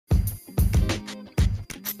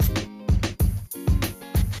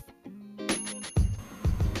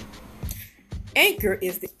Anchor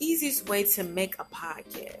is the easiest way to make a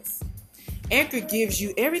podcast. Anchor gives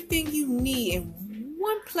you everything you need in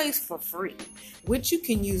one place for free, which you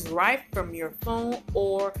can use right from your phone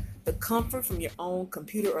or the comfort from your own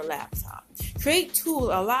computer or laptop. Create tools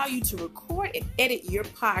allow you to record and edit your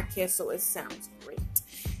podcast so it sounds great.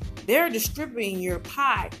 They're distributing your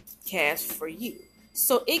podcast for you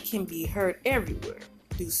so it can be heard everywhere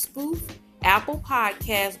through Spoof, Apple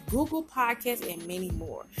Podcasts, Google Podcasts, and many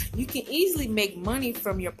more. You can easily make money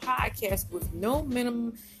from your podcast with no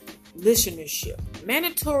minimum listenership.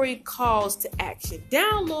 Mandatory calls to action.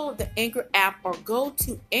 Download the Anchor app or go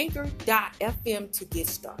to anchor.fm to get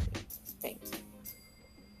started. Thank you.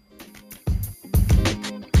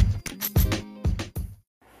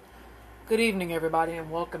 Good evening, everybody, and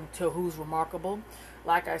welcome to Who's Remarkable.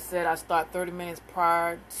 Like I said, I start 30 minutes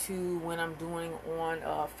prior to when I'm doing on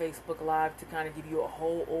Facebook Live to kind of give you a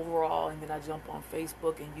whole overall, and then I jump on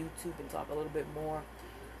Facebook and YouTube and talk a little bit more.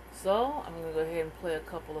 So I'm going to go ahead and play a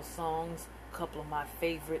couple of songs, a couple of my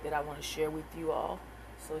favorite that I want to share with you all.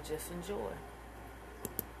 So just enjoy.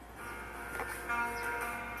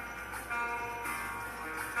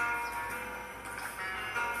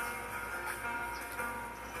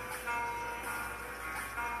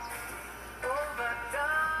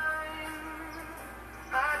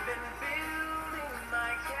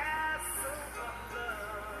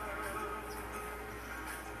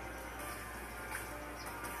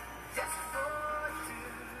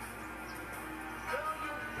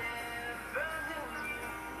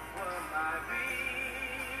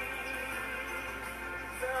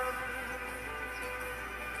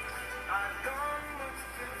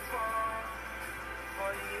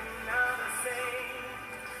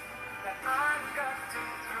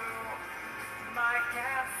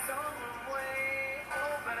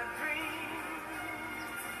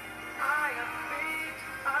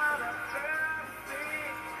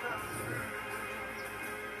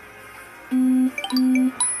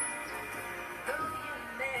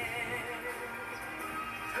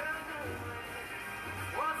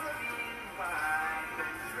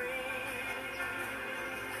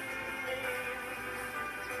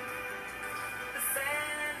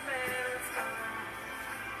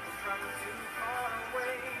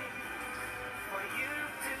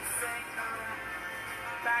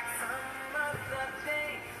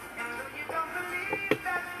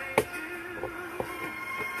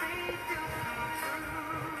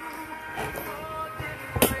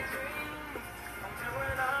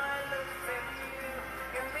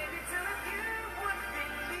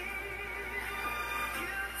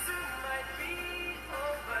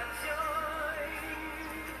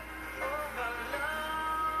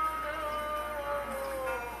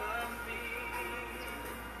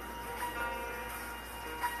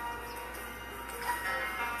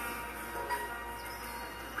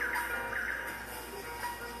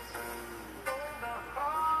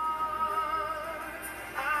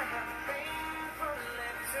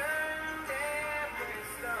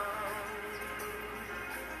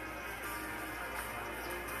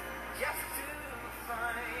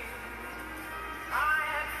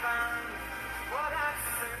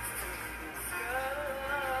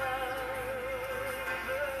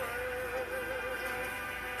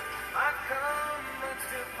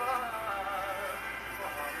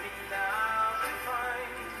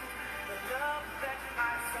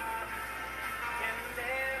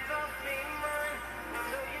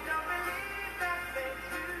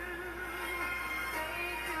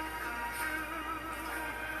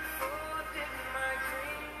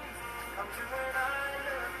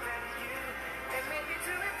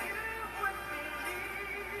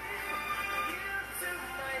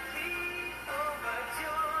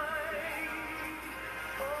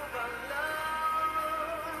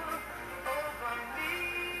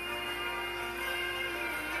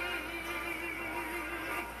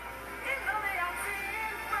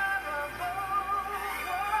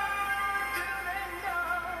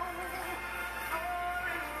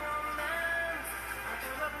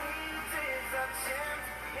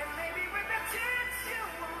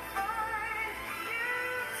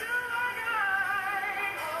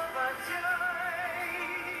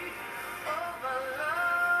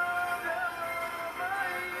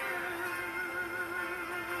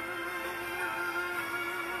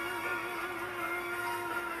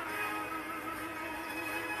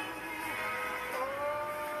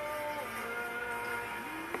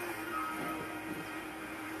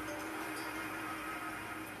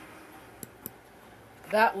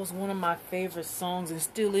 That was one of my favorite songs and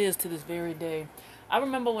still is to this very day. I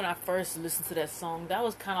remember when I first listened to that song, that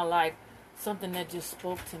was kind of like something that just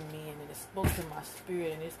spoke to me, and it spoke to my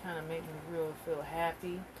spirit, and it's kind of made me real feel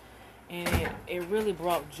happy, and it really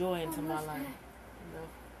brought joy into my life. Love.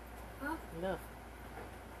 Huh? Love.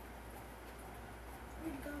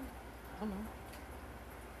 Where'd it go? I don't know.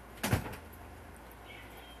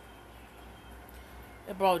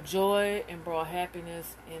 It brought joy and brought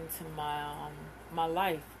happiness into my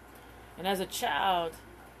life. And as a child,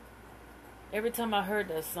 every time I heard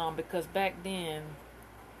that song, because back then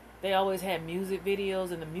they always had music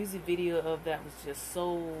videos, and the music video of that was just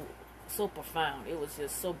so profound. It was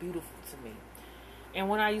just so beautiful to me. And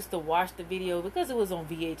when I used to watch the video, because it was on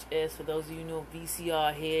VHS, for those of you who know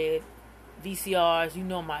VCRs, you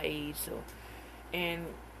know my age. So, and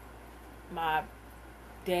my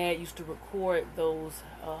dad used to record those,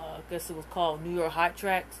 I guess it was called New York Hot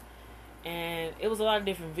Tracks, and it was a lot of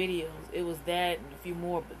different videos. It was that and a few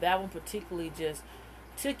more, but that one particularly just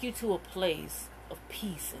took you to a place of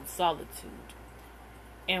peace and solitude.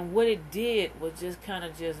 And what it did was just kind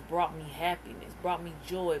of just brought me happiness, brought me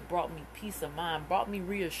joy, brought me peace of mind, brought me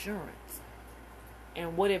reassurance.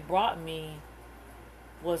 And what it brought me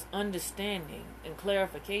was understanding and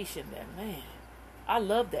clarification that, man, I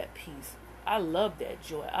love that peace. I love that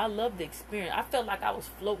joy. I love the experience. I felt like I was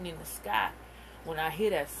floating in the sky when I hear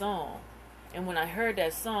that song. And when I heard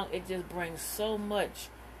that song, it just brings so much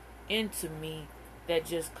into me that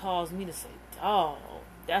just caused me to say, oh,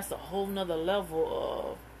 that's a whole nother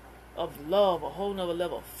level of love, a whole nother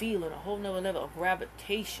level of feeling, a whole nother level of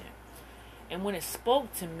gravitation. And when it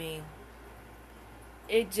spoke to me,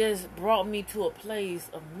 it just brought me to a place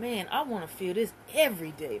of, man, I want to feel this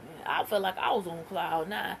every day, man. I felt like I was on cloud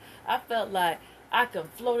nine. I felt like I can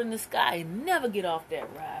float in the sky and never get off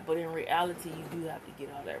that ride. But in reality, you do have to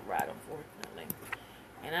get off that ride, unfortunately.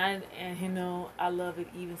 And you know, I love it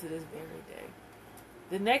even to this very day.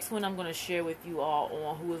 The next one I'm going to share with you all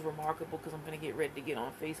on Who is Remarkable, because I'm going to get ready to get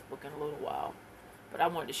on Facebook in a little while. But I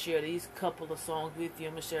wanted to share these couple of songs with you.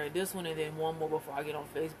 I'm going to share this one and then one more before I get on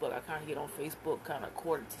Facebook. I kind of get on Facebook kind of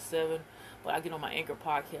 6:45. But I get on my Anchor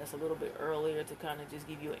podcast a little bit earlier to kind of just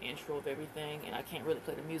give you an intro of everything. And I can't really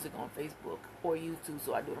play the music on Facebook or YouTube,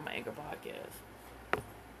 so I do it on my Anchor podcast.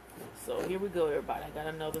 So here we go, everybody. I got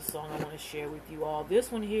another song I want to share with you all.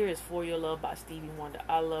 This one here is For Your Love by Stevie Wonder.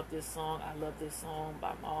 I love this song. I love this song.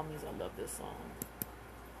 By all means, I love this song.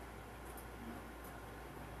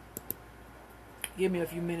 Give me a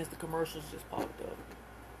few minutes. The commercials just popped up.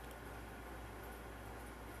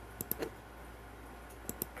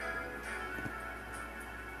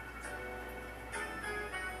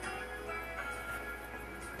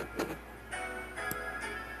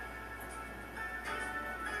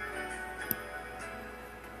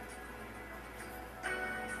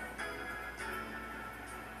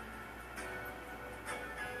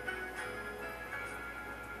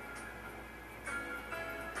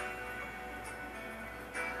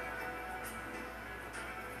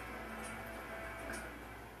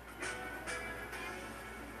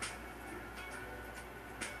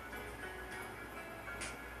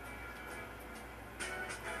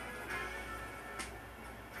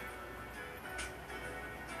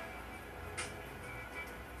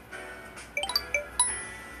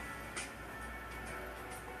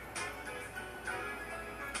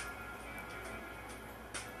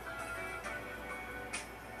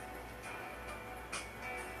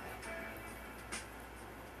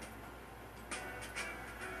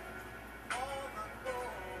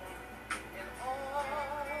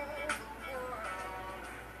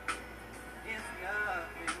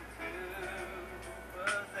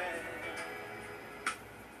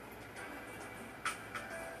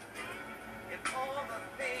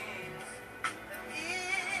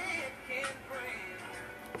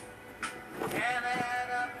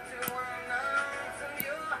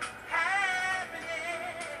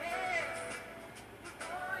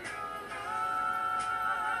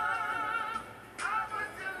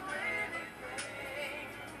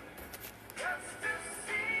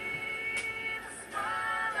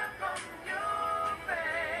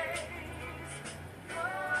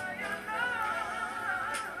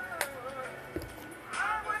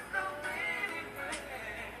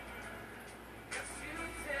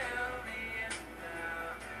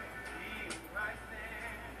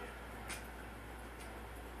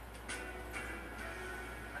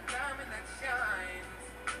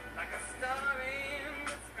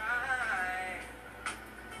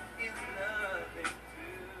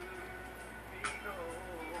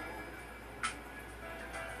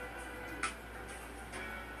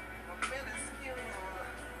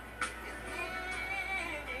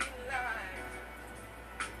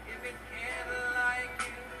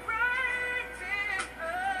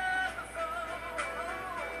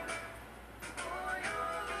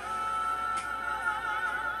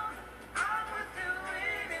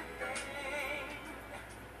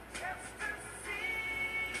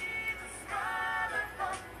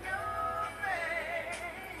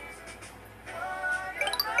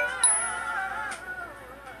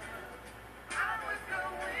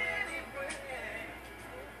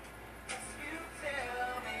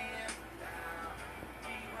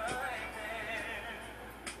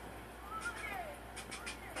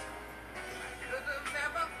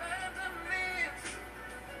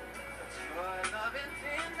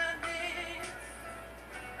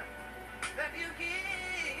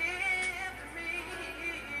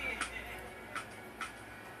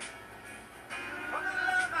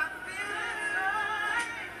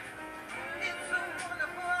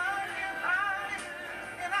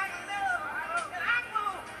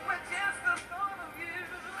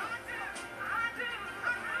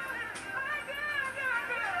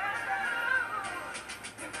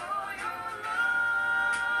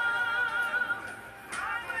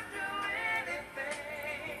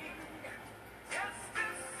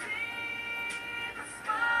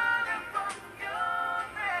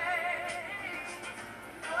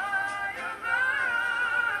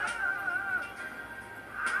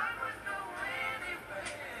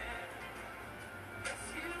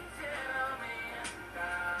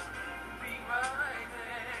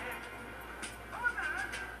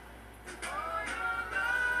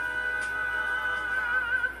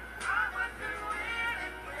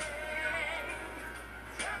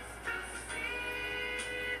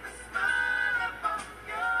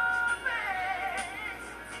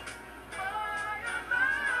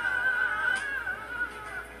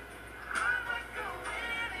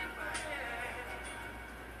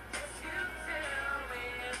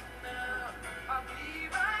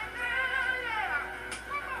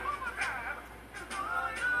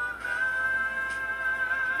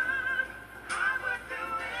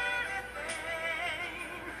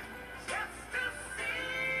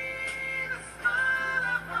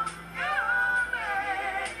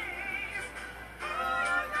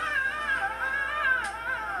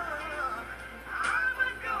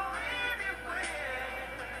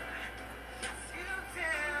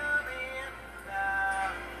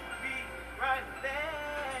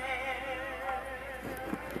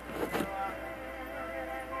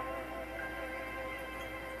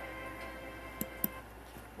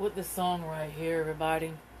 with this song right here,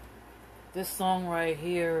 everybody. This song right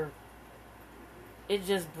here, it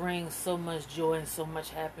just brings so much joy and so much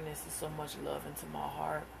happiness and so much love into my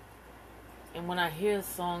heart. And when I hear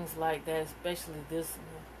songs like that, especially this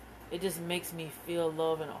one, it just makes me feel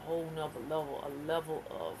love in a whole nother level, a level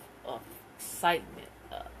of excitement,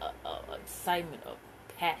 excitement of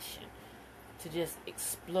passion, to just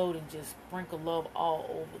explode and just sprinkle love all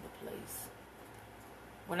over the place.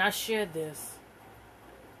 When I shared this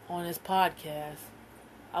on this podcast,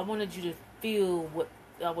 I wanted you to feel what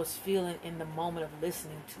I was feeling in the moment of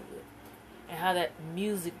listening to it, and how that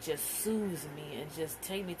music just soothes me and just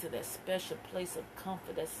take me to that special place of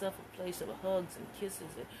comfort, that special place of hugs and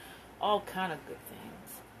kisses and all kind of good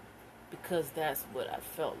things, because that's what I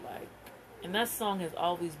felt like. And that song has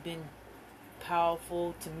always been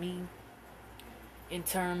powerful to me in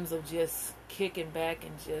terms of just kicking back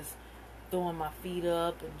and just throwing my feet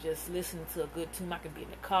up and just listening to a good tune. I can be in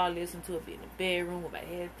the car, listen to it, be in the bedroom with my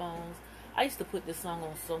headphones. I used to put this song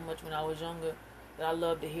on so much when I was younger that I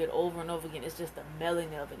love to hear it over and over again. It's just the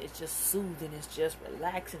melody of it. It's just soothing. It's just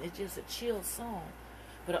relaxing. It's just a chill song.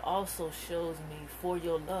 But it also shows me, for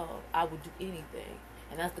your love, I would do anything.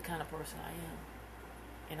 And that's the kind of person I am.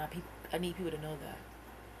 And I need people to know that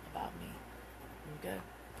about me. Okay?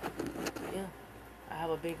 Yeah. I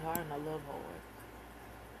have a big heart and I love hard.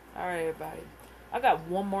 Alright, everybody. I got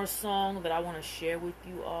one more song that I want to share with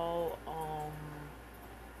you all.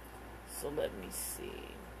 So let me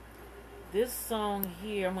see. This song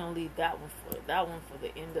here, I'm gonna leave that one for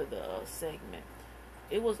the end of the segment.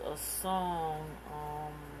 It was a song.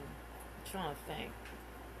 I'm trying to think.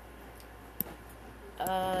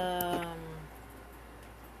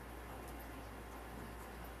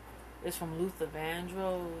 It's from Luther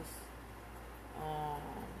Vandross.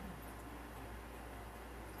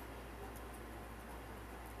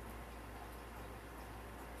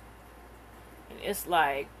 And it's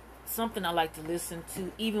like something I like to listen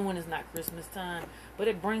to even when it's not Christmas time, but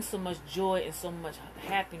it brings so much joy and so much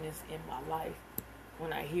happiness in my life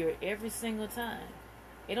when I hear it every single time.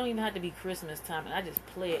 It don't even have to be Christmas time, and I just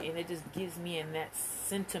play it and it just gives me in that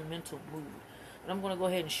sentimental mood. But I'm going to go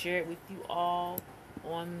ahead and share it with you all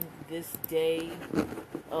on this day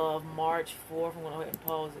of March 4th. I'm going to go ahead and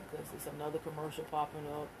pause it because it's another commercial popping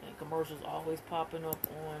up, and commercials always popping up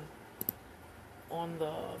on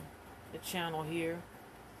the channel here.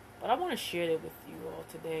 But I want to share it with you all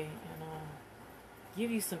today and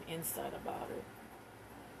give you some insight about it.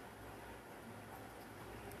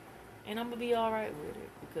 And I'm going to be alright with it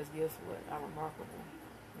because guess what? I'm remarkable.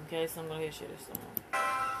 Okay, so I'm going to share this song.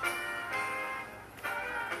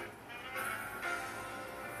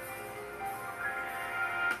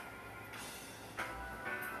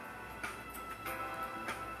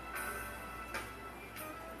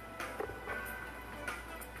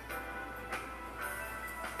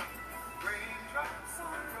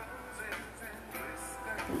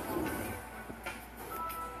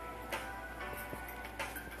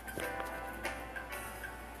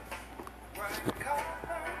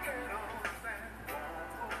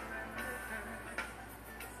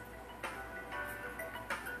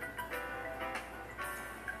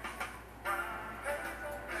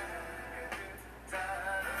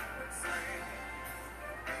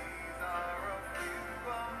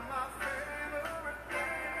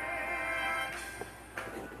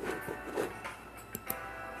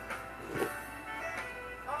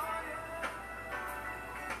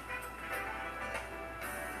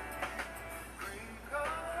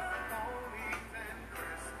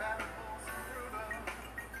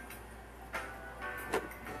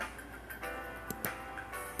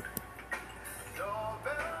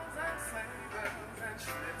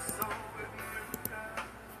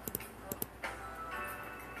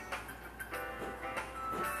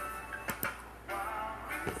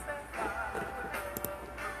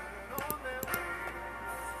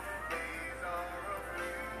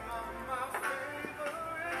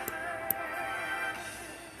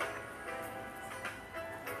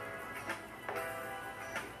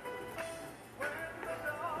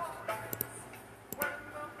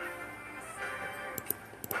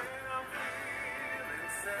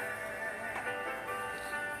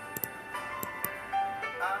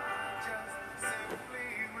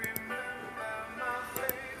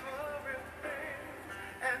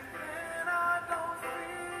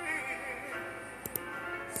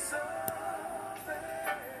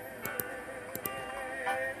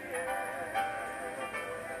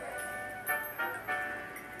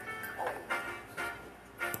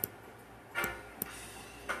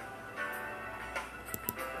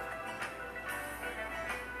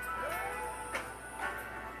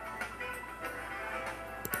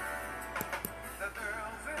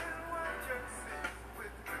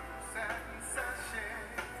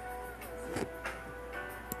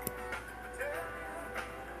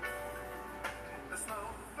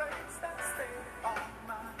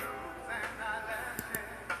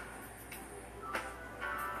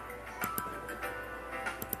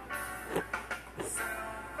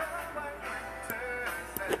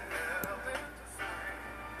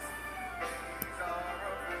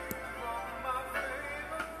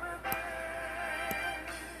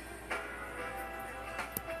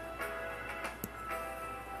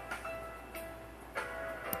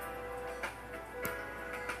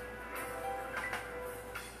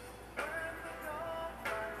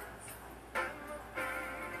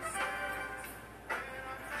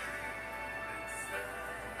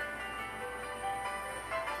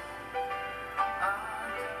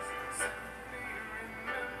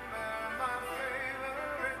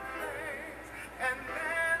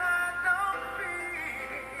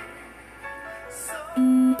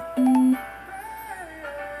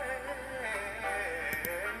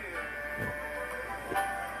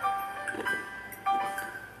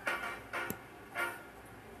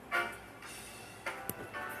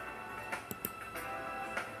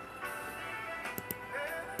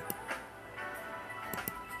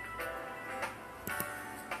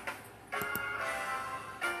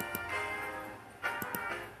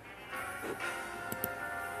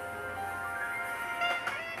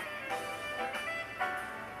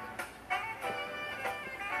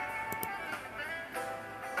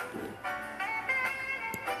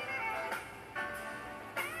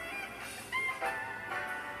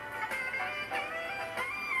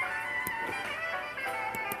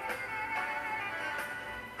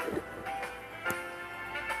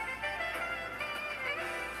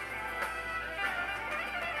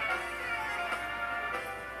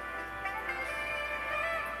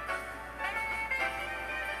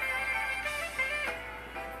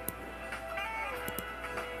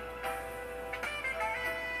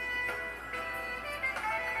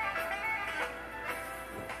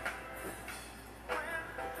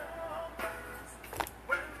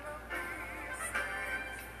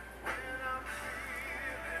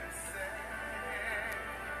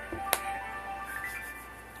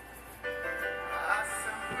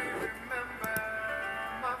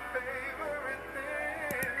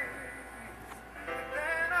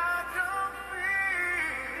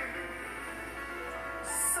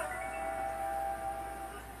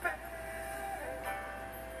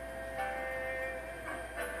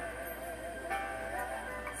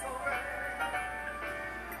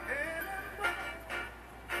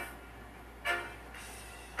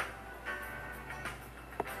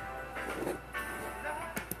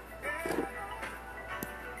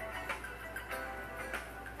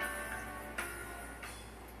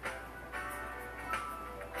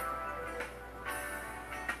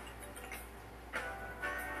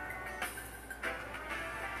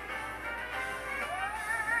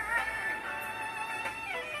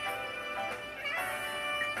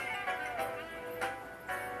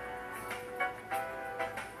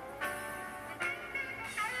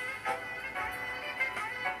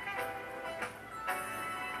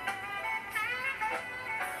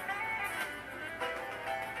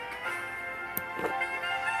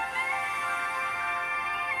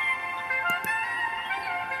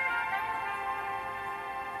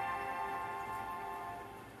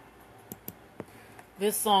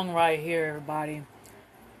 This song right here, everybody.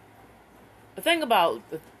 The thing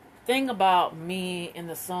about me and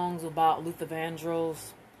the songs about Luther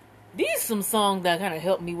Vandross, these some songs that kind of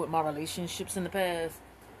helped me with my relationships in the past.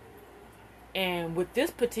 And with this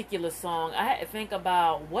particular song, I had to think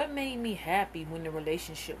about what made me happy when the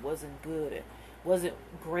relationship wasn't good, it wasn't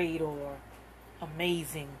great or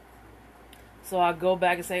amazing. So I go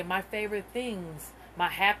back and say my favorite things, my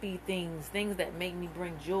happy things, things that make me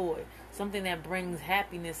bring joy, something that brings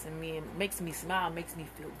happiness in me and makes me smile, makes me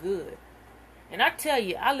feel good. And I tell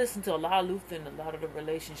you, I listened to a lot of Luther in a lot of the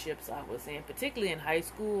relationships I was in, particularly in high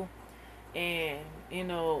school. And,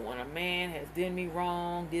 when a man has done me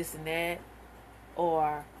wrong, this and that,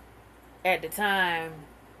 or at the time,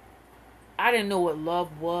 I didn't know what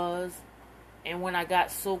love was. And when I got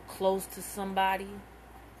so close to somebody,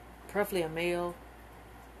 preferably a male,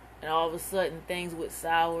 and all of a sudden things went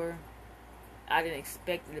sour, I didn't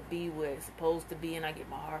expect it to be where it's supposed to be, and I get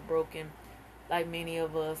my heart broken. Like many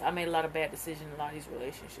of us, I made a lot of bad decisions in a lot of these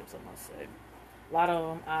relationships, I must say. A lot of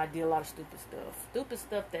them, I did a lot of stupid stuff. Stupid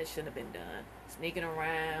stuff that shouldn't have been done. Sneaking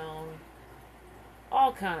around,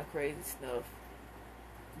 all kind of crazy stuff.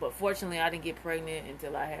 But fortunately, I didn't get pregnant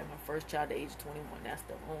until I had my first child at the age of 21. That's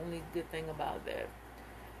the only good thing about that.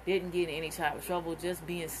 Didn't get in any type of trouble, just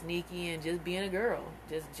being sneaky and just being a girl.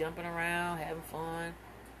 Just jumping around, having fun,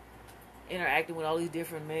 interacting with all these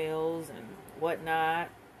different males and whatnot.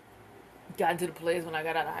 Got into the place when I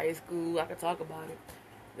got out of high school, I could talk about it,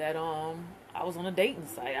 that I was on a dating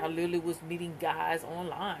site. I literally was meeting guys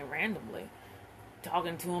online randomly,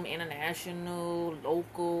 talking to them international,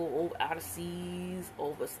 local, out of seas,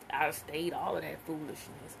 out of state, all of that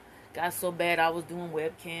foolishness. Got so bad I was doing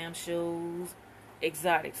webcam shows,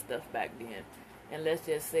 exotic stuff back then. And let's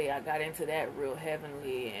just say I got into that real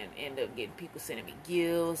heavenly and ended up getting people sending me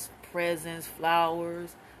gifts, presents,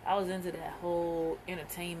 flowers. I was into that whole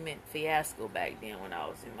entertainment fiasco back then when I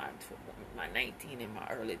was in my 19 and my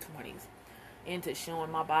early 20s. Into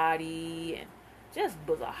showing my body and just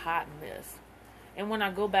was a hot mess. And when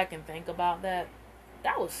I go back and think about that,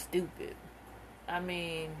 that was stupid. I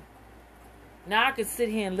mean, now I could sit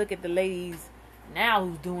here and look at the ladies now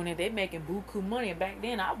who's doing it. They making buku money. And back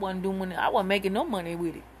then I wasn't doing it. I wasn't making no money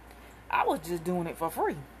with it. I was just doing it for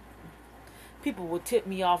free. People would tip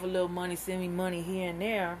me off a little money, send me money here and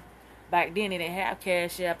there. Back then they didn't have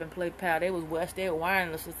Cash App and PayPal. They were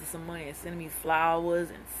wiring us with some money and sending me flowers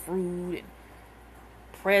and fruit and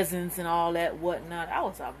presents and all that whatnot. I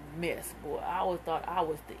was a mess, boy. I always thought I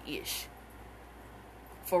was the ish.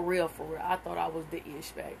 For real. I thought I was the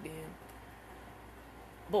ish back then.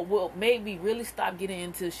 But what made me really stop getting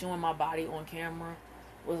into showing my body on camera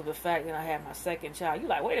was the fact that I had my second child. You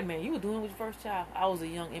like, wait a minute, you were doing it with your first child? I was a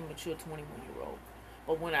young, immature 21-year-old.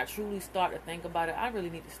 But when I truly started to think about it, I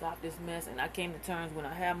really need to stop this mess. And I came to terms when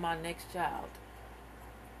I have my next child,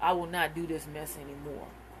 I will not do this mess anymore.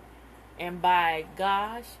 And by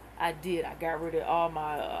gosh, I did. I got rid of all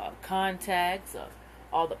my contacts,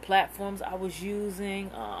 all the platforms I was using,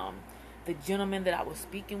 the gentleman that I was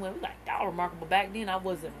speaking with. Like, that was remarkable. Back then, I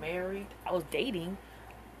wasn't married. I was dating.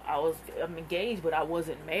 I'm engaged, but I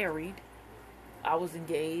wasn't married. I was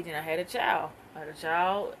engaged, and I had a child. I had a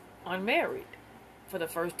child unmarried. For the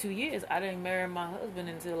first 2 years, I didn't marry my husband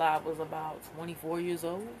until I was about 24 years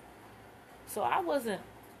old. So I wasn't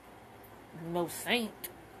no saint.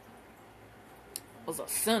 I was a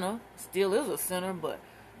sinner. Still is a sinner, but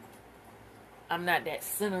I'm not that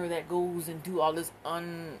sinner that goes and do all this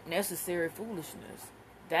unnecessary foolishness.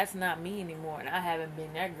 That's not me anymore, and I haven't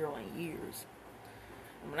been that girl in years.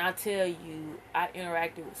 When I tell you, I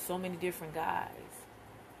interacted with so many different guys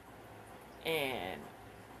and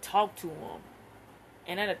talked to them.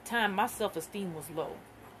 And at the time, my self-esteem was low.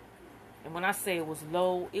 And when I say it was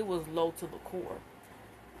low to the core.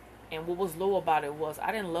 And what was low about it was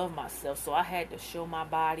I didn't love myself, so I had to show my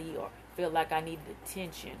body or feel like I needed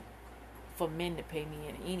attention for men to pay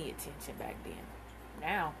me any attention back then.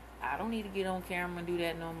 Now, I don't need to get on camera and do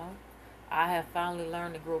that no more. I have finally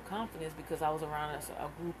learned to grow confidence because I was around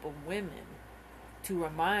a group of women to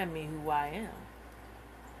remind me who I am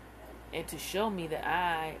and to show me that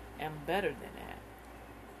I am better than that.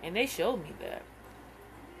 And they showed me that.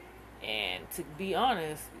 And to be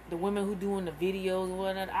honest, the women who doing the videos and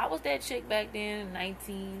whatnot, I was that chick back then,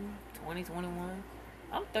 19, 20, 21.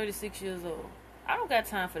 I'm 36 years old. I don't got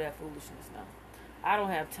time for that foolishness now. I don't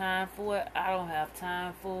have time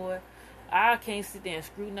for it. I can't sit there and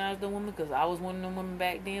scrutinize the woman because I was one of them women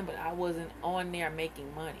back then, but I wasn't on there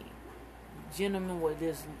making money. Gentlemen would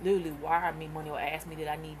just literally wire me money or ask me that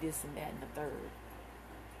I need this and that and the third.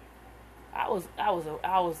 I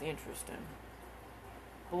was interesting.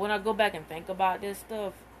 But when I go back and think about this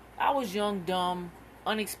stuff, I was young, dumb,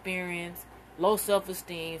 unexperienced, low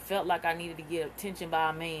self-esteem, felt like I needed to get attention by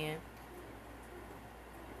a man.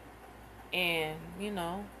 And,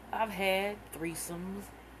 I've had threesomes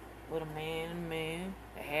with a man and a man.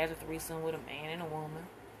 I had a threesome with a man and a woman.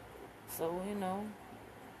 So,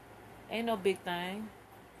 ain't no big thing.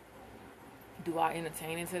 Do I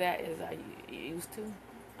entertain into that as I used to?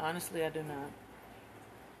 Honestly, I do not.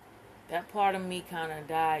 That part of me kind of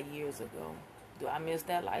died years ago. Do I miss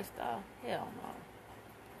that lifestyle? Hell no.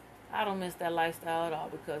 I don't miss that lifestyle at all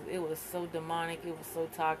because it was so demonic, it was so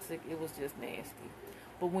toxic, it was just nasty.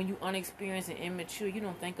 But when you unexperienced and immature, you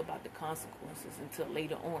don't think about the consequences until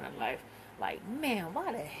later on in life. Like, man,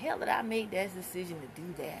 why the hell did I make that decision to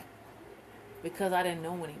do that? Because I didn't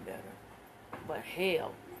know any better. But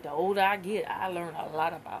hell, the older I get, I learn a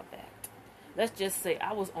lot about that. Let's just say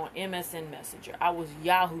I was on MSN Messenger. I was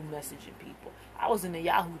Yahoo messaging people. I was in the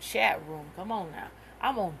Yahoo chat room. Come on now.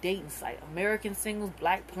 I'm on dating site, American Singles,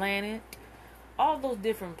 Black Planet, all those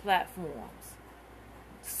different platforms.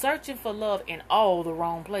 Searching for love in all the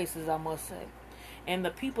wrong places, I must say. And the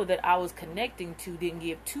people that I was connecting to didn't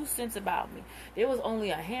give 2 cents about me. There was only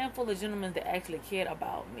a handful of gentlemen that actually cared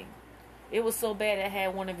about me. It was so bad I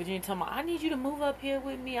had one in Virginia telling me, I need you to move up here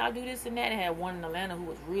with me. I'll do this and that. And I had one in Atlanta who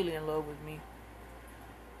was really in love with me.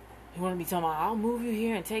 He wanted me to tell me, I'll move you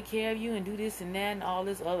here and take care of you and do this and that and all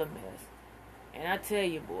this other mess. And I tell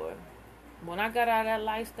you, boy, when I got out of that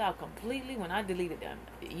lifestyle completely, when I deleted them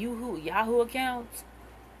Yahoo accounts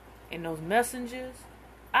and those messengers,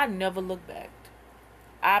 I never looked back.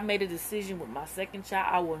 I made a decision with my second child.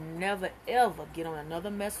 I will never, ever get on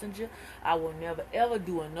another messenger. I will never, ever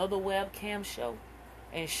do another webcam show.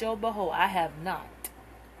 And show behold, I have not.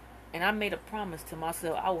 And I made a promise to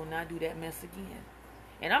myself, I will not do that mess again.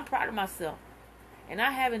 And I'm proud of myself. And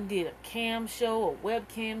I haven't did a cam show, a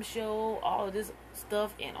webcam show, all of this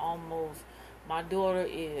stuff in almost, my daughter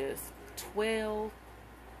is 12.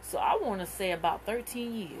 So I want to say about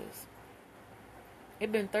 13 years.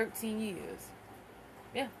 It's been 13 years.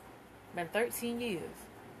 Yeah, been 13 years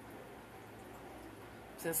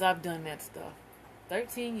since I've done that stuff.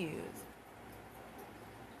 13 years.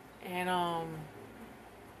 And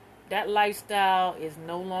that lifestyle is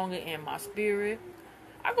no longer in my spirit.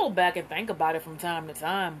 I go back and think about it from time to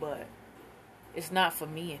time, but it's not for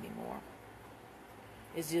me anymore.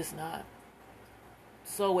 It's just not.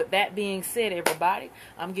 So with that being said, everybody,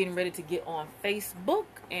 I'm getting ready to get on Facebook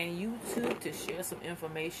and YouTube to share some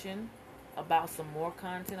information about some more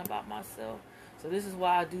content about myself. So this is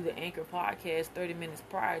why I do the Anchor podcast 30 minutes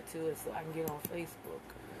prior to it so I can get on Facebook.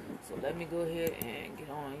 So let me go ahead and get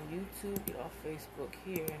on YouTube, get off Facebook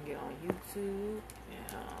here and get on YouTube.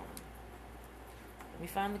 And let me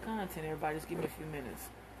find the content, everybody. Just give me a few minutes.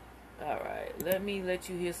 Alright, let me let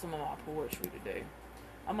you hear some of my poetry today.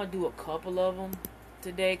 I'm going to do a couple of them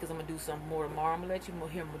today because I'm going to do some more tomorrow. I'm going to let you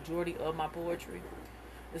hear a majority of my poetry.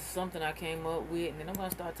 This is something I came up with, and then I'm going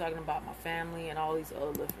to start talking about my family and all these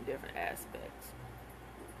other different aspects.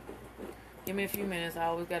 Give me a few minutes. I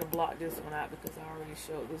always got to block this one out because I already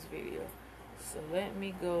showed this video. So let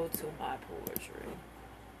me go to my poetry.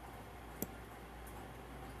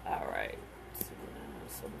 Alright. So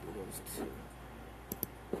I'm going to do those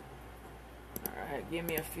 2. Alright. Give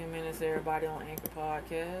me a few minutes, everybody, on Anchor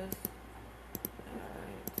Podcast.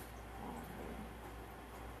 Alright.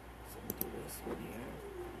 So I'm going to do this one here.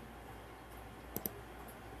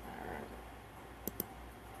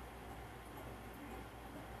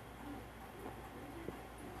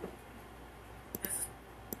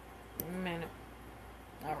 Minute.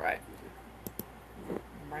 All right.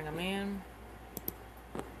 Bring them in.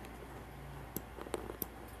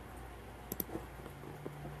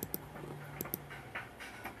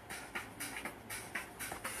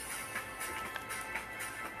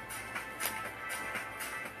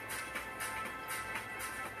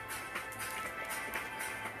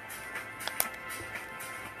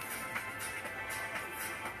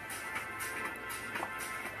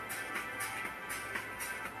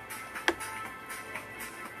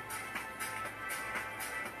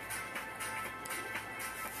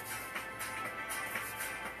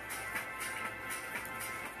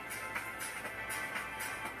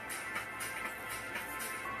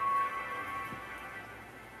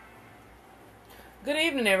 Good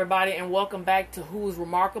evening, everybody, and welcome back to Who's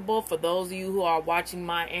Remarkable. For those of you who are watching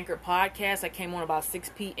my Anchor podcast, I came on about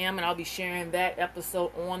 6 p.m. and I'll be sharing that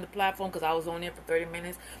episode on the platform because I was on there for 30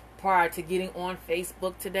 minutes prior to getting on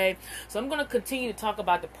Facebook today. So I'm going to continue to talk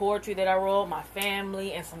about the poetry that I wrote, my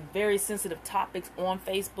family, and some very sensitive topics on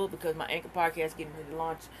Facebook because my Anchor podcast is getting ready to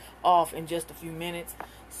launch off in just a few minutes.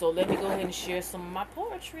 So let me go ahead and share some of my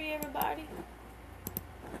poetry, everybody.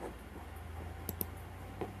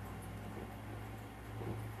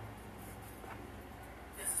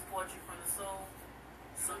 Poetry from the soul,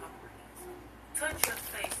 summer breeze. Touch your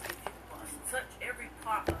face if you must. Touch every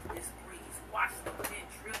part of this breeze. Watch the wind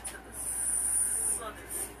drift to the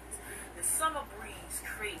southern seas. The summer breeze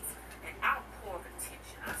creates an outpour of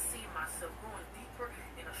attention. I see myself going deeper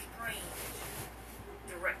in a strange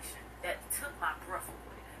direction that took my breath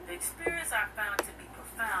away. The experience I found to be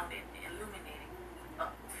profound and illuminating.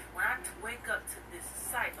 When I wake up to this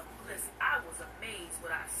sight of bliss, I was amazed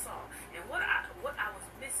what I saw and what I was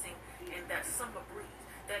missing in that summer breeze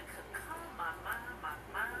that could calm my mind,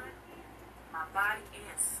 my body,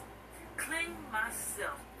 and soul. Cling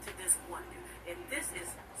myself to this wonder. If this is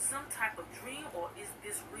some type of dream or is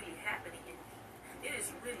this really happening indeed? It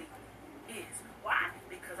is really is. Why?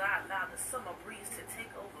 Because I allowed the summer breeze to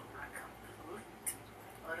take over my complete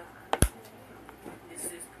utter mind. This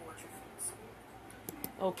is poetry from the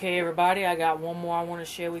soul. Okay, everybody, I got one more I want to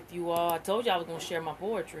share with you all. I told you I was going to share my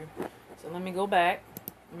poetry. So let me go back.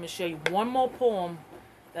 Let me show you one more poem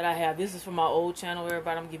that I have. This is from my old channel,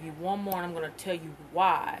 everybody. I'm going to give you one more, and I'm going to tell you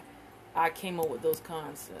why I came up with those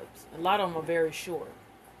concepts. A lot of them are very short.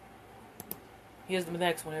 Here's the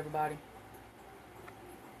next one, everybody.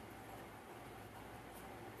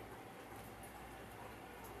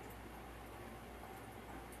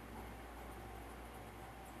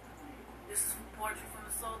 This is poetry from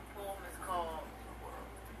the soul. The poem is called The World.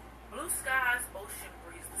 Blue skies, ocean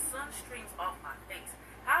breeze, the sun streams off my face.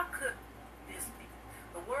 How could this be?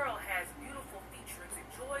 The world has beautiful features.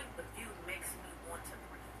 Enjoying the view makes me want to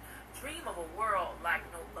breathe. Dream of a world like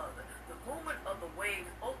no other. The movement of the waves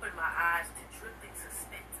opened my eyes to drifting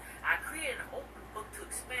suspense. I created an open book to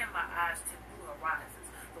expand my eyes to new horizons.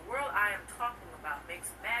 The world I am talking about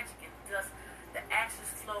makes magic and dust. The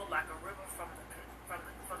ashes flow like a river from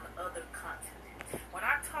the other continent. When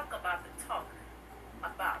I talk about the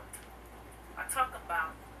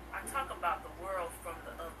the world from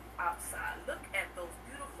the outside. Look at those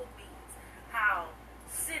beautiful beings, how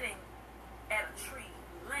sitting at a tree,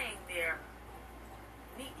 laying there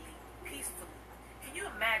neatly, peacefully. Can you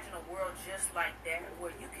imagine a world just like that,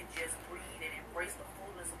 where you can just breathe and embrace the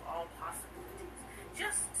fullness of all possibilities,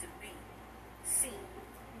 just to be seen?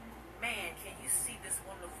 Man, can you see this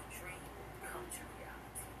wonderful dream come to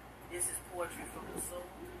reality? This is poetry from the soul.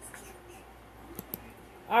 This is truth.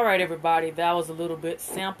 All right, everybody, that was a little bit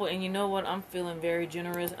sample, and you know what? I'm feeling very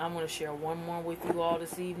generous. I'm going to share one more with you all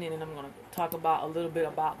this evening, and I'm going to talk about a little bit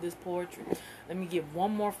about this poetry. Let me give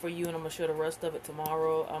one more for you, and I'm going to share the rest of it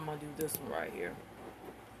tomorrow. I'm going to do this one right here.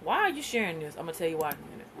 Why are you sharing this? I'm going to tell you why in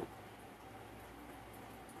a minute.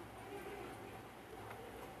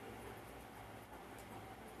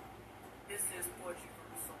 This is poetry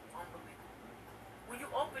from the soul. Unbelievable. When you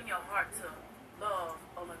open your heart to love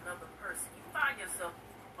of another person, you find yourself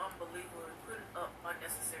unbelievable and putting up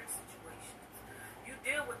unnecessary situations. You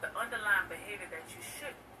deal with the underlying behavior that you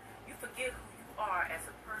shouldn't. You forget who you are as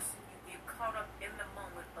a person. You get caught up in the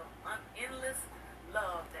moment of endless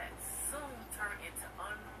love that soon turn into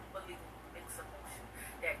unbelievable mixed emotion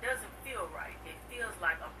that doesn't feel right. It feels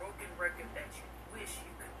like a broken record that you wish you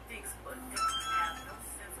could fix, but you have no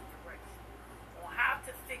sense of direction on how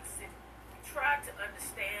to fix it. You try to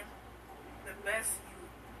understand the best you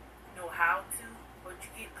know how to, but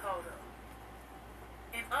you get caught up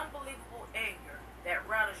in unbelievable anger that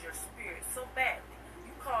rattles your spirit so badly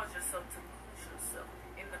you cause yourself to lose yourself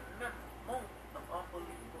in the moment of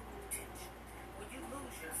unbelievable tension. When you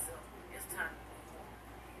lose yourself, it's time to move on.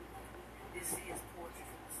 This is poetry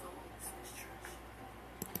from the soul. This is church.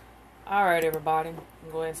 All right, everybody, I'm going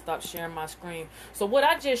to go ahead and stop sharing my screen. So what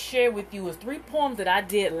I just shared with you is 3 poems that I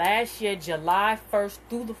did last year, July 1st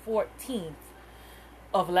through the 14th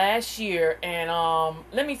of last year. And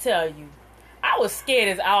let me tell you, I was scared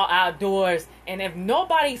as all outdoors. And if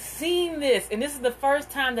nobody's seen this, and this is the first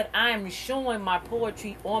time that I am showing my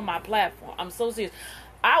poetry on my platform, I'm so serious.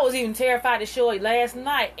 I was even terrified to show it last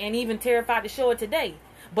night and even terrified to show it today.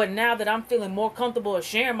 But now that I'm feeling more comfortable of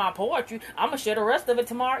sharing my poetry, I'm going to share the rest of it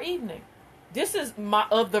tomorrow evening. This is my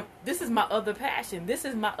other passion. This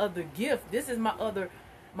is my other gift. This is my other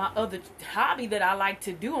hobby that I like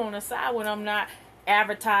to do on the side when I'm not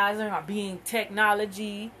advertising or being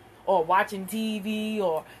technology or watching TV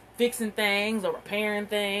or fixing things or repairing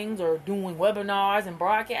things or doing webinars and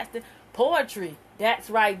broadcasting. Poetry, that's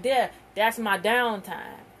right there. That's my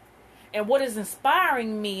downtime. And what is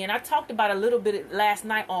inspiring me, and I talked about a little bit last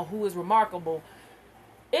night on Who is Remarkable,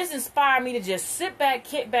 it's inspired me to just sit back,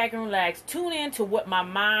 kick back, and relax. Tune in to what my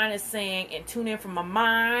mind is saying, and tune in from my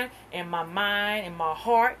mind and my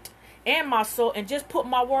heart and my soul, and just put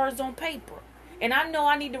my words on paper. And I know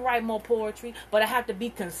I need to write more poetry, but I have to be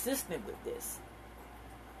consistent with this.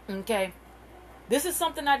 Okay? This is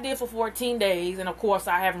something I did for 14 days, and of course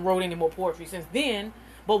I haven't wrote any more poetry since then.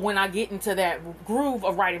 But when I get into that groove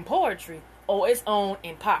of writing poetry, oh, it's on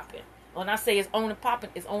and popping. When I say it's on and popping,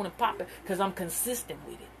 it's on and popping because I'm consistent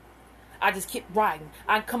with it. I just keep writing.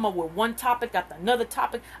 I come up with one topic after another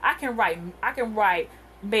topic. I can write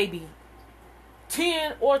maybe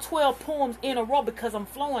 10 or 12 poems in a row because I'm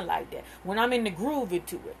flowing like that when I'm in the groove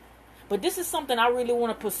into it. But this is something I really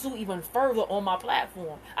want to pursue even further on my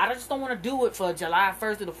platform. I just don't want to do it for July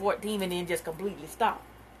 1st to the 14th and then just completely stop.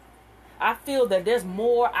 I feel that there's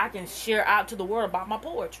more I can share out to the world about my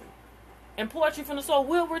poetry. And Poetry from the Soul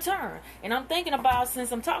will return. And I'm thinking about,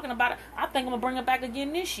 since I'm talking about it, I think I'm going to bring it back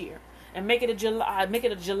again this year. And make it a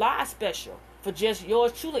July special for just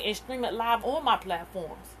yours truly, and stream it live on my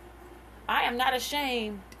platforms. I am not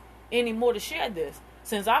ashamed anymore to share this.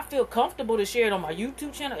 Since I feel comfortable to share it on my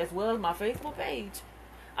YouTube channel as well as my Facebook page,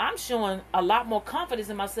 I'm showing a lot more confidence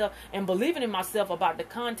in myself and believing in myself about the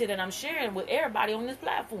content that I'm sharing with everybody on this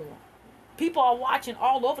platform. People are watching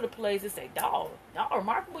all over the place and say, dog,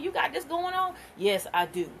 Remarkable, you got this going on? Yes, I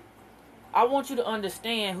do. I want you to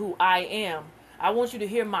understand who I am. I want you to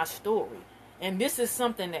hear my story. And this is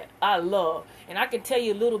something that I love. And I can tell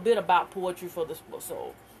you a little bit about Poetry for the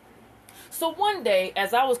Soul. So one day,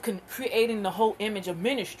 as I was creating the whole image of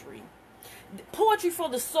ministry, Poetry for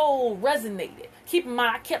the Soul resonated. Keep in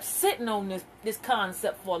mind, I kept sitting on this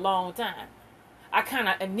concept for a long time. I kind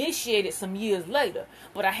of initiated some years later,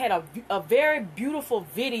 but I had a very beautiful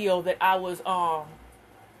video that I was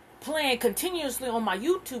playing continuously on my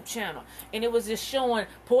YouTube channel, and it was just showing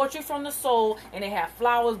Poetry from the Soul, and it had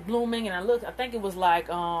flowers blooming, and I think it was like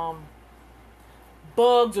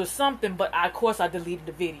bugs or something, but of course I deleted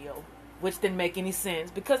the video, which didn't make any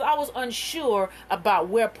sense because I was unsure about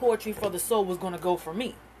where Poetry for the Soul was going to go for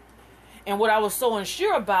me. And what I was so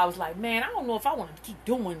unsure about was like, man, I don't know if I want to keep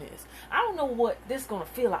doing this. I don't know what this is going to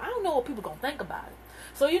feel like. I don't know what people are going to think about it.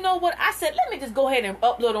 So you know what? I said, let me just go ahead and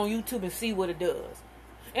upload on YouTube and see what it does.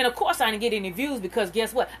 And of course, I didn't get any views because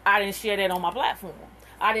guess what? I didn't share that on my platform.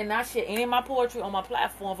 I did not share any of my poetry on my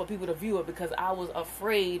platform for people to view it because I was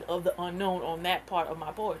afraid of the unknown on that part of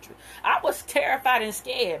my poetry. I was terrified and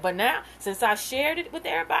scared. But now, since I shared it with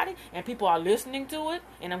everybody and people are listening to it,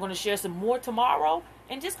 and I'm going to share some more tomorrow,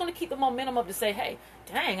 and just going to keep the momentum up to say, hey,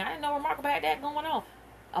 dang, I didn't know Remarkable had that going on.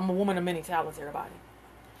 I'm a woman of many talents, everybody.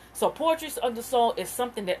 So Poetry of the Soul is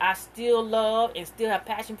something that I still love and still have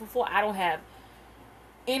passion for. I don't have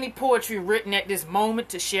any poetry written at this moment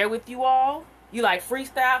to share with you all. You like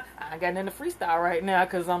freestyle? I ain't got nothing to freestyle right now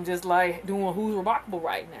because I'm just like doing Who's Remarkable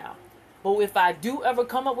right now. But if I do ever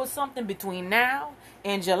come up with something between now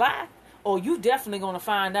and July, oh, you definitely going to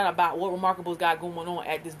find out about what Remarkable's got going on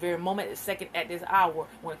at this very moment, at this hour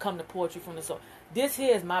when it comes to Poetry from the Soul. This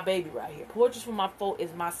here is my baby right here. Poetry from my Soul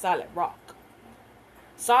is my solid rock.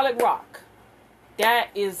 Solid rock. That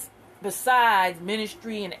is besides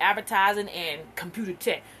ministry and advertising and computer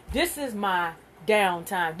tech. This is my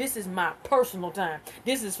downtime. This is my personal time.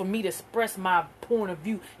 This is for me to express my point of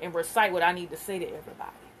view and recite what I need to say to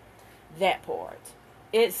everybody. That part.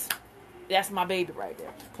 That's my baby right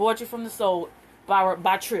there. Poetry from the Soul by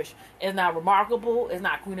Trish. It's not Remarkable. It's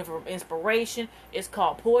not Queen of Inspiration. It's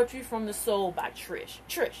called Poetry from the Soul by Trish.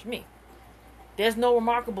 Trish, me. There's no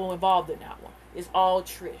Remarkable involved in that one. It's all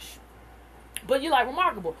Trish. But you're like,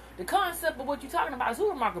 Remarkable. The concept of what you're talking about is who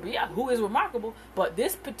Remarkable. Yeah, who is Remarkable. But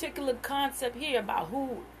this particular concept here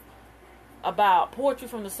about Poetry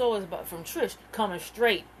from the Soul is from Trish coming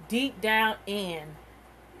straight deep down in.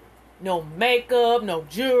 No makeup, no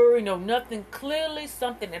jewelry, no nothing. Clearly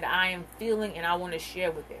something that I am feeling and I want to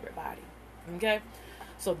share with everybody. Okay?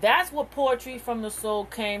 So that's what Poetry from the Soul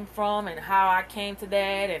came from and how I came to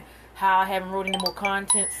that and how I haven't wrote any more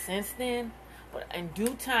content since then. But in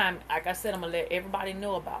due time, like I said, I'm going to let everybody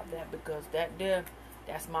know about that because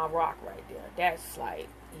that's my rock right there. That's like,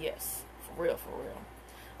 yes, for real, for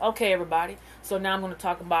real. Okay, everybody. So now I'm going to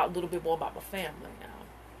talk about a little bit more about my family now.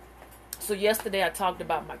 So yesterday I talked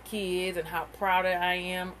about my kids and how proud I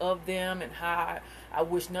am of them and how I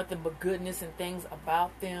wish nothing but goodness and things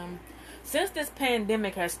about them. Since this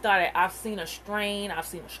pandemic has started, I've seen a strain, I've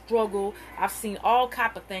seen a struggle, I've seen all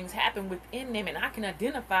type of things happen within them, and I can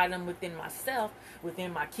identify them within myself,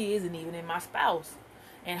 within my kids, and even in my spouse.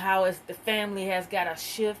 And how the family has got a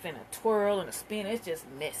shift and a twirl and a spin. It's just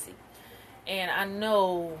messy. And I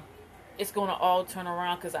know it's going to all turn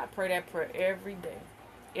around, because I pray that prayer every day,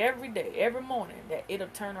 every morning, that it'll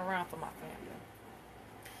turn around for my family.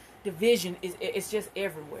 Division it's just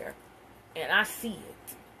everywhere, and I see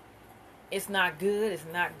it. It's not good. It's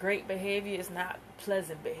not great behavior. It's not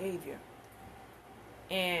pleasant behavior.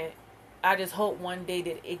 And I just hope one day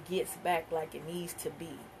that it gets back like it needs to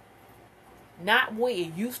be. Not where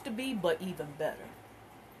it used to be, but even better.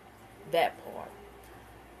 That part.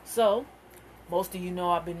 So, most of you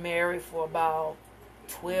know I've been married for about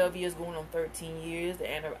 12 years, going on 13 years.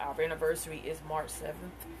 Our anniversary is March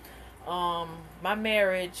 7th. My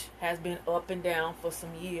marriage has been up and down for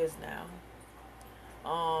some years now.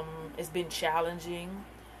 It's been challenging.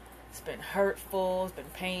 It's been hurtful. It's been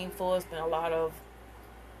painful. It's been a lot of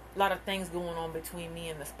things going on between me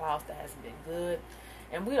and the spouse that hasn't been good.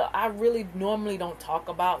 And I really normally don't talk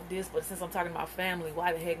about this, but since I'm talking about family,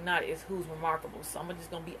 why the heck not? It's Who's Remarkable. So I'm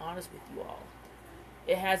just going to be honest with you all.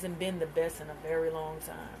 It hasn't been the best in a very long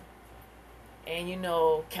time. And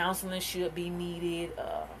counseling should be needed.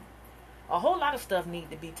 A whole lot of stuff need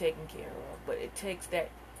to be taken care of. But it takes that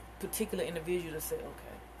particular individual to say,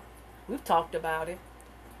 okay, we've talked about it.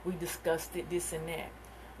 We discussed it, this and that.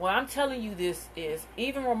 What I'm telling you this is,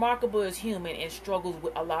 even Remarkable is human and struggles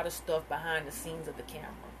with a lot of stuff behind the scenes of the camera.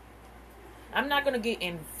 I'm not going to get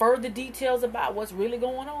in further details about what's really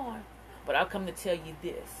going on, but I'll come to tell you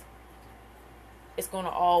this. It's going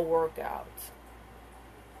to all work out.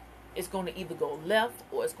 It's going to either go left,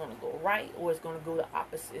 or it's going to go right, or it's going to go the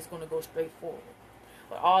opposite. It's going to go straight forward.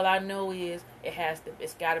 But all I know is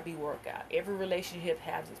it's got to be worked out. Every relationship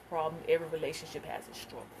has its problems. Every relationship has its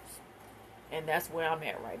struggles. And that's where I'm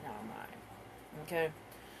at right now in mine. Okay?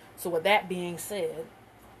 So with that being said,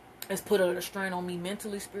 it's put a little strain on me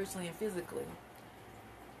mentally, spiritually, and physically.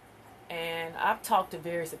 And I've talked to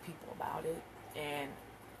various people about it. And,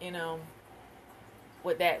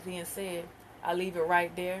 with that being said, I leave it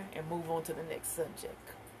right there and move on to the next subject.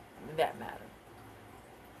 In that matter.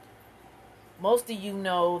 Most of you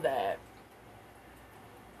know that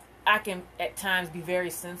I can at times be very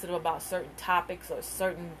sensitive about certain topics or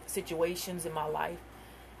certain situations in my life.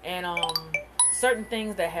 And certain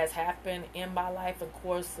things that has happened in my life, of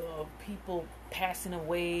course, of people passing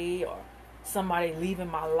away or somebody leaving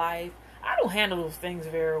my life. I don't handle those things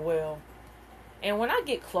very well. And when I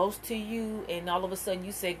get close to you and all of a sudden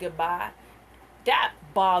you say goodbye, that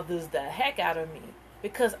bothers the heck out of me.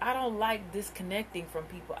 Because I don't like disconnecting from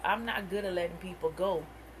people. I'm not good at letting people go.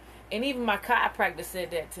 And even my chiropractor said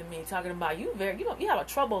that to me, talking about you have a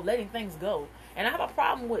trouble letting things go. And I have a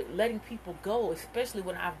problem with letting people go, especially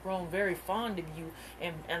when I've grown very fond of you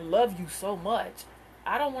and love you so much.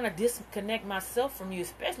 I don't want to disconnect myself from you,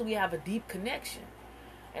 especially when we have a deep connection.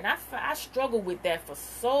 And I struggle with that for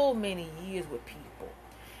so many years with people.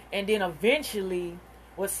 And then eventually,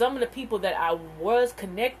 with some of the people that I was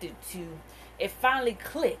connected to, it finally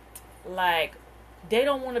clicked. Like, they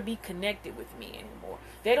don't want to be connected with me anymore.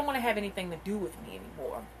 They don't want to have anything to do with me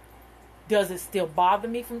anymore. Does it still bother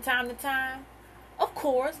me from time to time? Of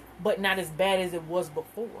course, but not as bad as it was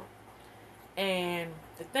before. And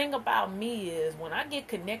the thing about me is, when I get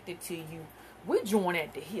connected to you, we join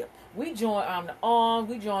at the hip. We join on the arm.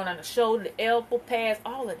 We join on the shoulder, the elbow pads,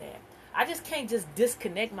 all of that. I just can't just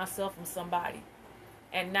disconnect myself from somebody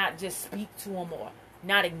and not just speak to them or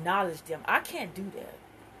not acknowledge them. I can't do that.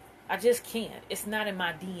 I just can't. It's not in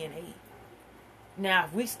my DNA. Now,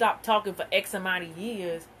 if we stop talking for X amount of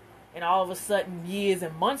years and all of a sudden years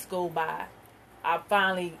and months go by, I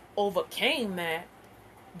finally overcame that,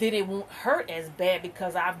 then it won't hurt as bad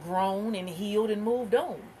because I've grown and healed and moved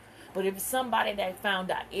on. But if it's somebody that found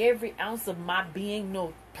out every ounce of my being,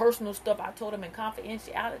 no personal stuff I told them in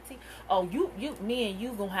confidentiality, oh, me and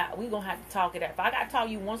you we gonna have to talk it out. If I gotta talk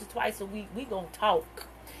to you once or twice a week, we gonna talk.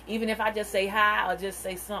 Even if I just say hi or just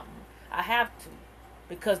say something, I have to,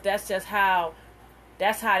 because that's how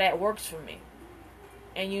that works for me.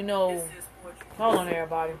 And hold on,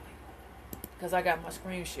 everybody, because I got my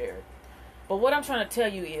screen shared. But what I'm trying to tell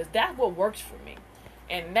you is that's what works for me,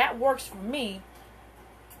 and that works for me.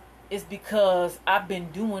 Is because I've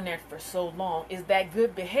been doing that for so long. Is that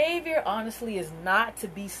good behavior? Honestly, is not to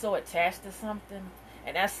be so attached to something.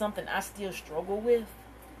 And that's something I still struggle with.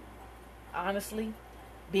 Honestly,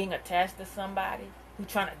 being attached to somebody who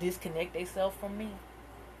trying to disconnect themselves from me.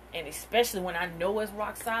 And especially when I know it's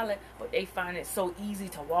rock solid, but they find it so easy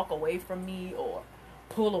to walk away from me or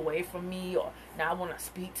pull away from me or not want to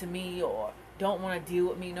speak to me or don't want to deal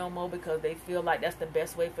with me no more because they feel like that's the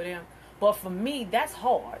best way for them. But for me, that's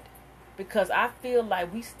hard because I feel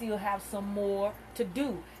like we still have some more to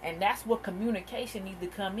do, and that's where communication needs to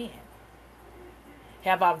come in.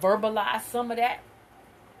 Have I verbalized some of that?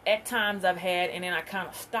 At times I've had, and then I kind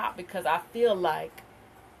of stop because I feel like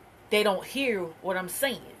they don't hear what I'm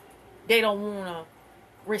saying. They don't want to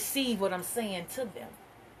receive what I'm saying to them.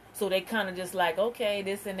 So they kind of just like, okay,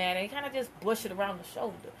 this and that. And they kind of just brush it around the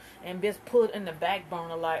shoulder and just put it in the back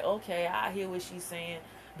burner like, okay, I hear what she's saying,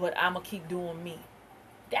 but I'm going to keep doing me.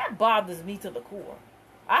 That bothers me to the core.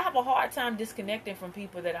 I have a hard time disconnecting from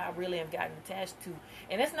people that I really have gotten attached to.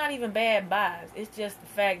 And it's not even bad vibes. It's just the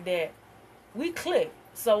fact that we click.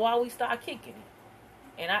 So why we start kicking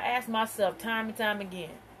it? And I ask myself time and time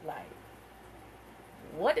again, like,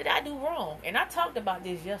 what did I do wrong? And I talked about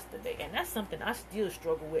this yesterday, and that's something I still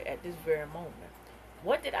struggle with at this very moment.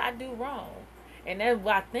 What did I do wrong? And then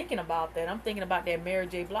while thinking about that, I'm thinking about that Mary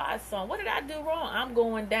J. Blige song. What did I do wrong? I'm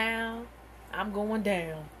going down. I'm going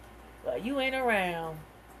down. But you ain't around,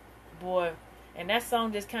 boy. And that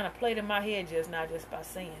song just kind of played in my head just now just by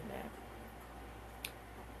saying that.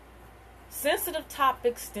 Sensitive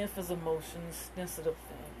topics, sensitive emotions, sensitive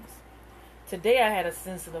things. Today I had a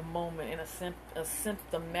sensitive moment and a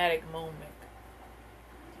symptomatic moment.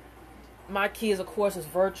 My kids, of course, is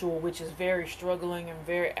virtual, which is very struggling and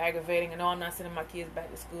very aggravating. And no, I'm not sending my kids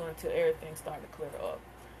back to school until everything started to clear up.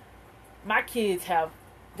 My kids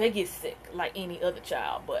they get sick like any other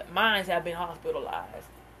child, but mine have been hospitalized.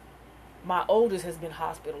 My oldest has been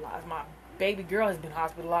hospitalized. My baby girl has been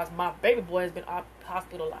hospitalized. My baby boy has been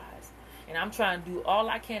hospitalized. And I'm trying to do all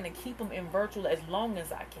I can to keep them in virtual as long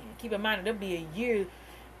as I can. Keep in mind that there'll be a year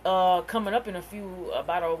coming up in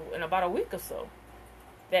about a week or so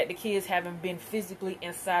that the kids haven't been physically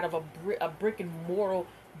inside of a brick and mortar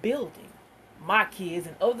building. My kids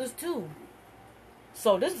and others too.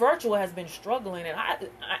 So this virtual has been struggling, and I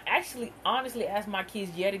actually honestly asked my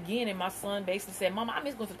kids yet again, and my son basically said, Mama, I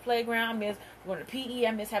miss going to the playground, I miss going to PE,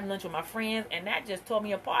 I miss having lunch with my friends, and that just tore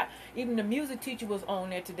me apart. Even the music teacher was on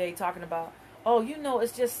there today talking about,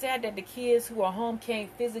 it's just sad that the kids who are home can't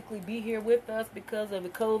physically be here with us because of the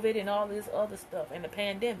COVID and all this other stuff and the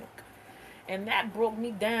pandemic. And that broke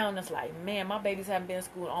me down. It's like, man, my babies haven't been in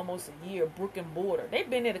school in almost a year, brick and mortar. They've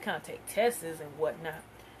been there to kind of take tests and whatnot.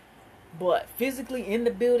 But physically in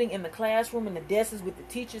the building, in the classroom, in the desks with the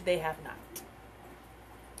teachers, they have not.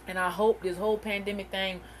 And I hope this whole pandemic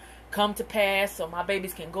thing come to pass so my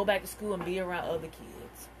babies can go back to school and be around other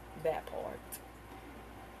kids. That part.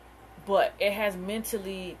 But it has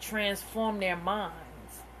mentally transformed their minds.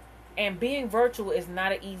 And being virtual is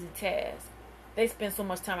not an easy task. They spend so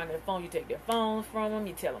much time on their phone. You take their phones from them.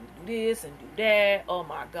 You tell them to do this and do that. Oh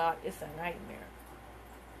my God, it's a nightmare.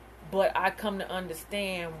 But I come to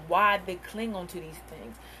understand why they cling on to these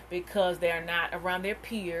things. Because they're not around their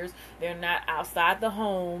peers. They're not outside the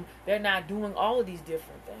home. They're not doing all of these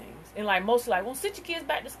different things. And like most well, send your kids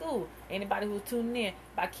back to school. Anybody who's tuning in,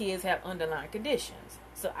 my kids have underlying conditions.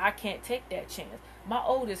 So I can't take that chance. My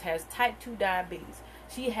oldest has type 2 diabetes.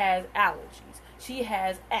 She has allergies. She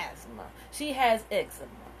has asthma. She has eczema.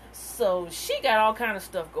 So she got all kind of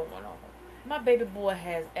stuff going on. My baby boy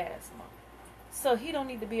has asthma. So he don't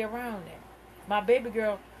need to be around that. My baby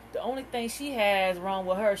girl, the only thing she has wrong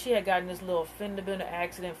with her, she had gotten this little fender bender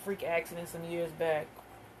accident, freak accident some years back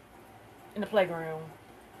in the playground.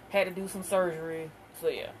 Had to do some surgery. So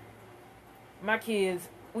yeah. My kids,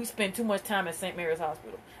 we spend too much time at St. Mary's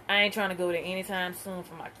Hospital. I ain't trying to go there anytime soon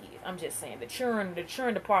for my kids. I'm just saying the children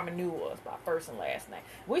department knew us by first and last name.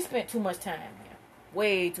 We spent too much time there.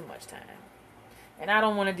 Way too much time. And I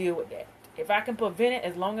don't want to deal with that. If I can prevent it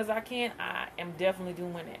as long as I can, I am definitely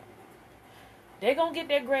doing that. They're going to get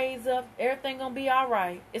their grades up. Everything going to be all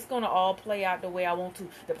right. It's going to all play out the way I want to.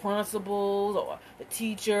 The principals or the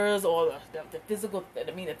teachers or the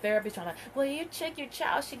the therapist trying to, well, you check your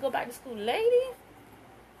child. She go back to school. Lady,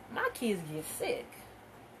 my kids get sick.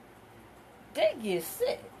 They get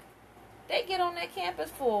sick. They get on that campus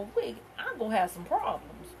for a week. I'm going to have some problems.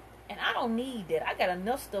 And I don't need that. I got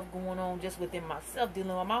enough stuff going on just within myself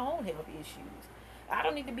dealing with my own health issues. I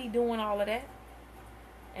don't need to be doing all of that.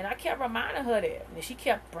 And I kept reminding her that. And she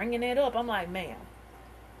kept bringing it up. I'm like, ma'am,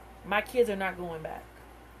 my kids are not going back.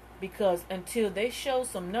 Because until they show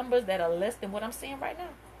some numbers that are less than what I'm seeing right now,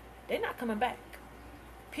 they're not coming back.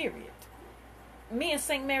 Period. Me and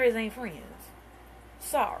St. Mary's ain't friends.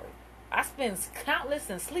 Sorry. I spend countless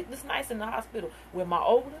and sleepless nights in the hospital with my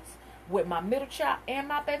oldest, with my middle child, and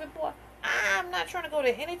my baby boy. I'm not trying to go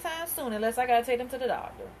there anytime soon unless I got to take them to the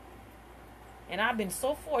doctor. And I've been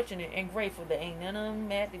so fortunate and grateful that ain't none of them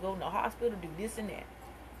had to go to the hospital, do this and that,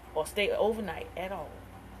 or stay overnight at all.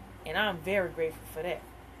 And I'm very grateful for that.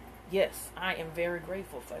 Yes, I am very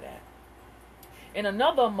grateful for that. And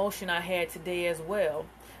another emotion I had today as well,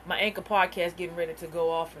 my Anchor podcast getting ready to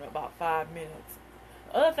go off in about 5 minutes.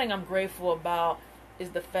 The other thing I'm grateful about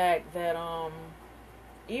is the fact that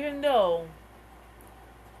even though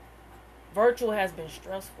virtual has been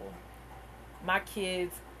stressful, my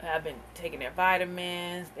kids have been taking their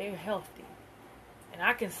vitamins, they're healthy. And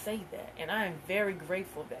I can say that. And I am very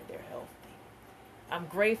grateful that they're healthy. I'm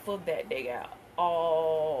grateful that they got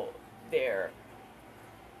all they're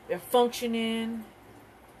functioning.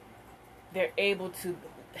 They're able to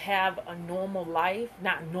have a normal life.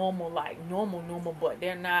 Not normal like normal, but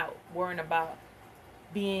they're not worrying about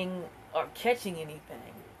being or catching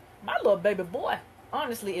anything. My little baby boy,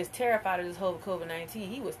 honestly, is terrified of this whole COVID-19.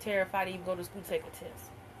 He was terrified to even go to school to take a test.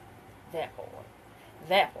 That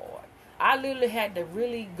hard. I literally had to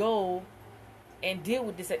really go and deal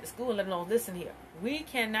with this at the school and let them know, listen here, we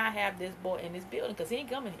cannot have this boy in this building because he ain't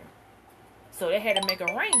coming here. So they had to make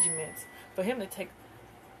arrangements for him to take,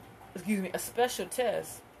 a special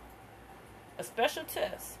test. A special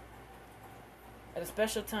test. At a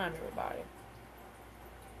special time, everybody.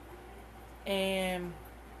 And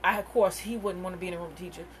of course, he wouldn't want to be in the room with the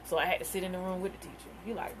teacher, so I had to sit in the room with the teacher.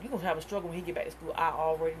 You're going to have a struggle when he get back to school. I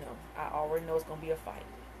already know it's going to be a fight.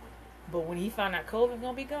 But when he found out COVID's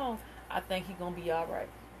going to be gone, I think he's going to be all right.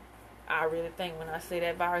 I really think when I say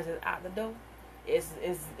that virus is out the door, it's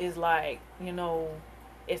like,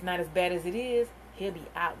 it's not as bad as it is. He'll be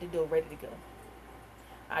out the door ready to go.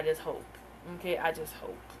 I just hope. Okay, I just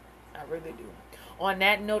hope. I really do. On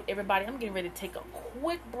that note, everybody, I'm getting ready to take a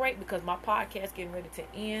quick break because my podcast is getting ready to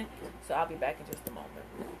end. So I'll be back in just a moment.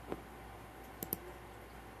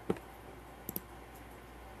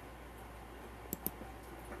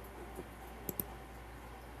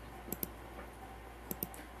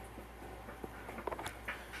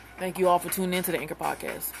 Thank you all for tuning in to the Anchor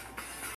Podcast.